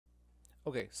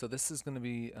Okay, so this is going to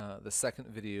be the second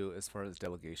video as far as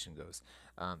delegation goes.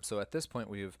 So at this point,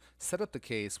 we've set up the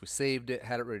case, we saved it,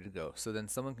 had it ready to go. So then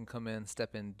someone can come in,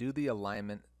 step in, do the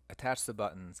alignment, attach the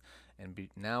buttons, and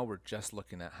now we're just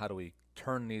looking at how do we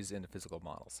turn these into physical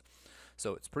models.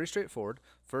 So it's pretty straightforward.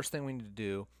 First thing we need to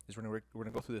do is we're going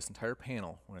to go through this entire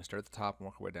panel. We're going to start at the top and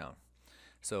work our way down.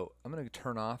 So I'm going to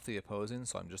turn off the opposing,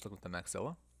 so I'm just looking at the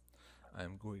maxilla.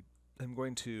 I'm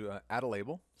going to add a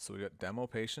label. So we got demo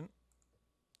patient.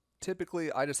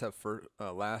 Typically, I just have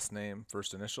last name,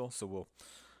 first initial, so we'll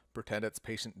pretend it's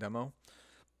patient demo.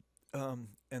 And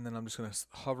then I'm just going to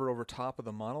hover over top of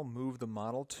the model, move the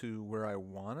model to where I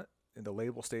want it, and the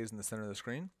label stays in the center of the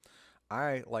screen.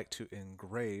 I like to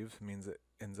engrave, means it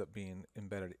ends up being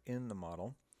embedded in the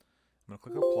model. I'm going to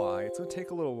click apply. It's going to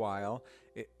take a little while.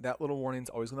 That little warning is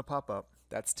always going to pop up.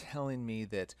 That's telling me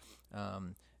that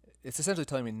it's essentially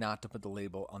telling me not to put the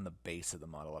label on the base of the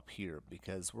model up here,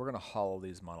 because we're going to hollow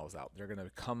these models out. They're going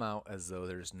to come out as though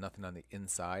there's nothing on the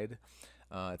inside.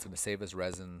 It's going to save us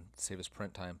resin, save us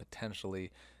print time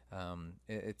potentially.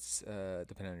 It's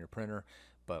depending on your printer,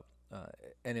 but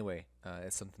anyway,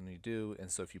 it's something you do,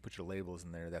 and so if you put your labels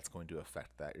in there, that's going to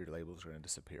affect that. Your labels are going to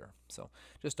disappear. So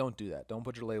just don't do that. Don't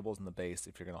put your labels in the base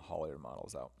if you're going to hollow your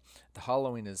models out. The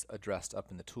hollowing is addressed up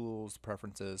in the tools,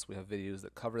 preferences. We have videos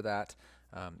that cover that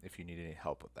if you need any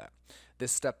help with that.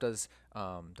 This step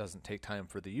doesn't take time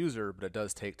for the user, but it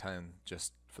does take time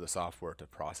just for the software to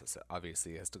process it.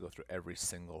 Obviously, it has to go through every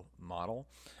single model,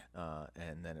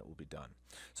 and then it will be done.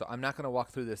 So I'm not going to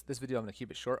walk through this video. I'm going to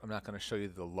keep it short. I'm not going to show you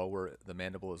the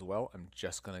mandible as well. I'm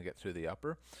just going to get through the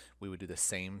upper. We would do the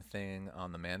same thing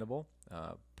on the mandible.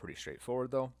 Pretty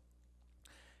straightforward though.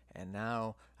 And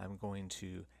now I'm going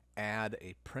to add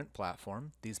a print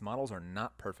platform. These models are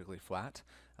not perfectly flat,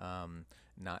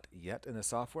 not yet in the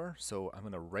software. So I'm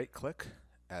going to right click,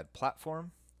 add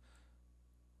platform.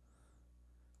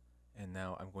 And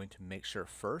now I'm going to make sure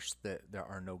first that there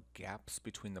are no gaps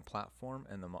between the platform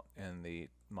and the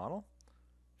model.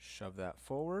 Shove that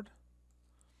forward.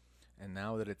 And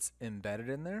now that it's embedded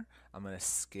in there, I'm going to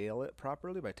scale it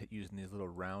properly by using these little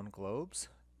round globes.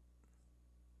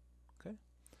 Okay.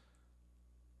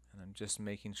 And I'm just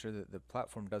making sure that the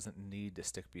platform doesn't need to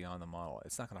stick beyond the model.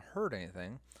 It's not going to hurt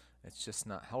anything. It's just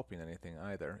not helping anything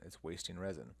either. It's wasting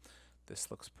resin.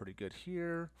 This looks pretty good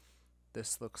here.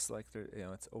 This looks like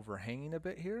it's overhanging a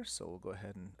bit here, so we'll go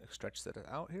ahead and stretch that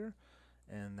out here,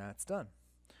 and that's done.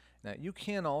 Now you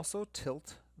can also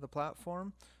tilt the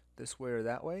platform this way or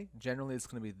that way. Generally it's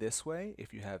going to be this way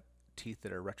if you have teeth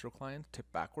that are retroclined, tip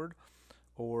backward,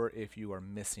 or if you are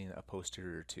missing a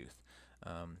posterior tooth.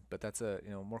 But that's a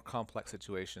more complex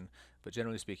situation, but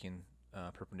generally speaking,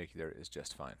 perpendicular is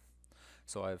just fine.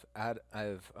 So I've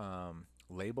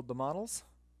labeled the models,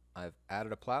 I've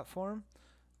added a platform.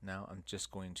 Now I'm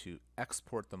just going to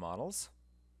export the models.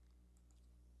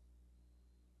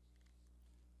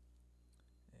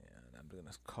 And I'm going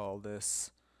to call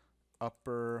this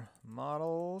upper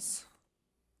models.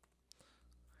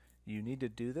 You need to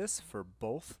do this for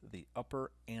both the upper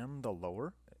and the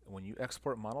lower. When you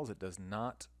export models, it does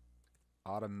not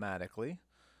automatically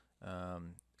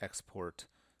export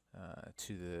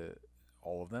to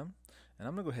all of them. And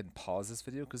I'm going to go ahead and pause this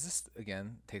video because this,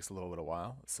 again, takes a little bit of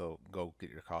while. So go get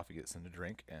your coffee, get something to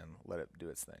drink, and let it do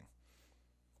its thing.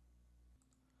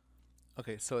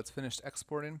 Okay, so it's finished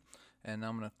exporting, and now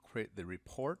I'm going to create the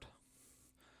report.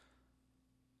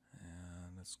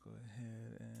 And let's go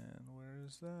ahead and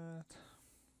where's that?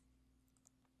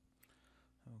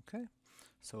 Okay,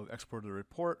 so we've exported the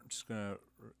report. I'm just going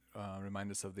to remind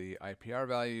us of the IPR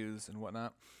values and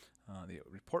whatnot. The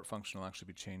report function will actually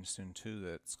be changed soon too.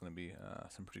 That's going to be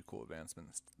some pretty cool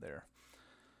advancements there.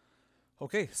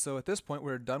 Okay, so at this point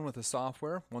we're done with the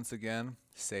software. Once again,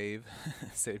 save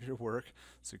save your work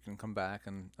so you can come back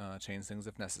and change things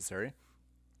if necessary.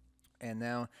 And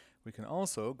now we can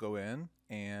also go in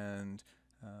and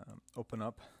open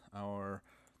up our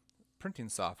printing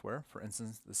software. For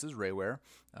instance, this is Rayware.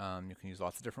 You can use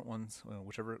lots of different ones,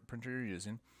 whichever printer you're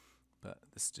using, but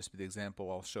this is just the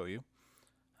example I'll show you.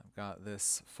 I've got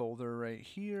this folder right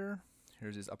here.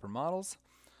 Here's these upper models.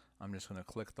 I'm just going to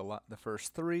click the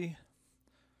first three.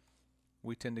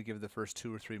 We tend to give the first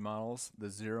 2 or 3 models. The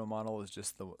 0 model is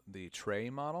just the tray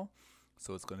model,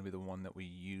 so it's going to be the one that we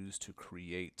use to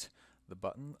create the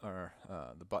button or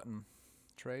the button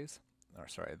trays. Or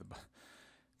sorry, the button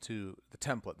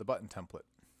template.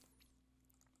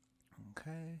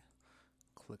 Okay,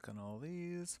 click on all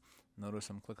these. Notice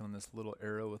I'm clicking on this little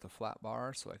arrow with a flat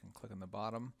bar so I can click on the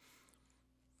bottom.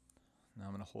 Now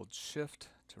I'm going to hold shift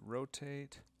to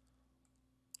rotate.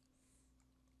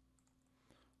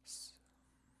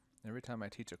 Every time I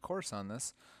teach a course on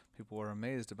this, people are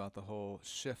amazed about the whole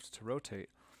shift to rotate.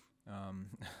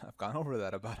 I've gone over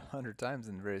that about 100 times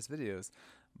in various videos,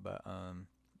 but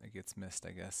it gets missed,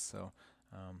 I guess. So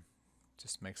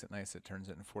just makes it nice. It turns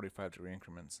it in 45-degree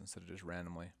increments instead of just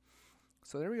randomly.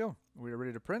 So there we go. We're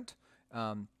ready to print.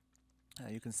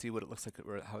 You can see what it looks like,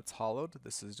 how it's hollowed.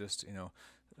 This is just,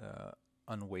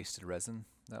 unwasted resin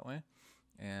that way.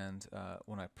 And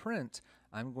when I print,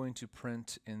 I'm going to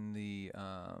print in the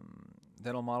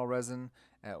dental model resin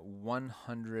at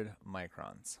 100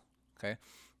 microns. Okay,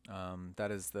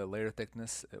 that is the layer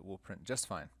thickness. It will print just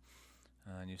fine.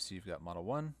 And you see you've got model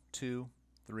 1, 2,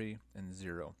 3, and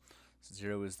 0.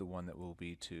 0 is the one that will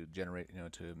be to generate,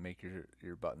 to make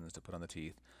your buttons to put on the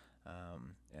teeth,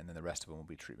 and then the rest of them will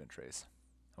be treatment trays.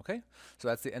 Okay, so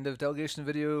that's the end of delegation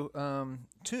video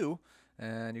 2,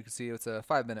 and you can see it's a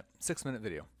 6-minute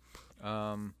video.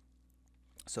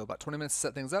 So about 20 minutes to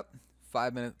set things up,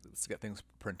 5 minutes to get things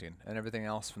printing, and everything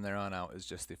else from there on out is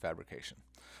just the fabrication.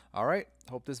 All right,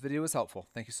 hope this video was helpful.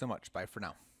 Thank you so much. Bye for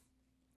now.